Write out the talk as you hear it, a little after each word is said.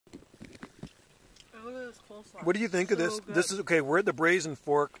look at this coleslaw. What do you think of this? Good. This is, okay, we're at the Brazen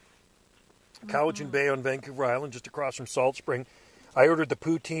Fork, Cowichan Bay on Vancouver Island, just across from Salt Spring. I ordered the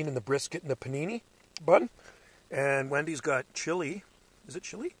poutine and the brisket and the panini bun. And Wendy's got chili. Is it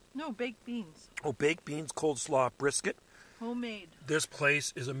chili? No, baked beans. Oh, baked beans, cold slaw, brisket. Homemade. This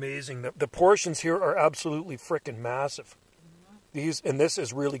place is amazing. The portions here are absolutely frickin' massive. And this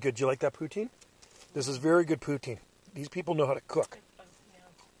is really good. Do you like that poutine? This is very good poutine. These people know how to cook.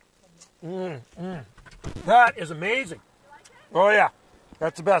 That is amazing. Oh yeah,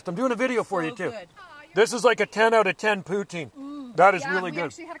 that's the best. I'm doing a video for you too. Good. This is like a 10 out of 10 poutine. That is really we good.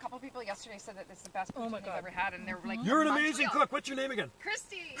 actually had a couple people yesterday said that this is the best poutine they've ever had, and they were like, You're an amazing cook. What's your name again?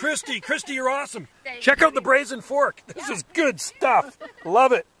 Christy. Christy, you're awesome. Check out the Brazen Fork. This is good stuff.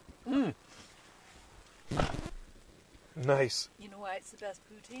 Love it. Nice. You know why it's the best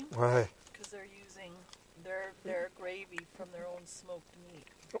poutine? Why? Because they're using their gravy from their own smoked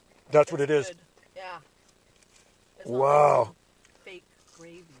meat. That's what it is. Good. Yeah. It's not Wow. like fake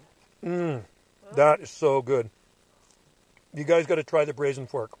gravy. That is so good. You guys got to try the Brazen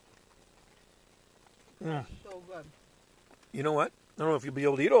Fork. So good. You know what? I don't know if you'll be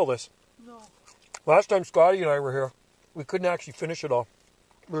able to eat all this. No. Last time Scotty and I were here, we couldn't actually finish it all.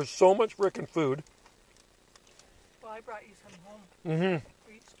 There's so much frickin' food. Well, I brought you some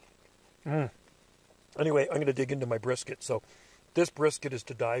home. Anyway, I'm going to dig into my brisket. So this brisket is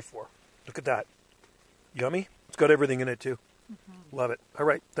to die for. Look at that. Yummy. It's got everything in it too. Love it. All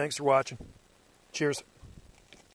right. Thanks for watching. Cheers.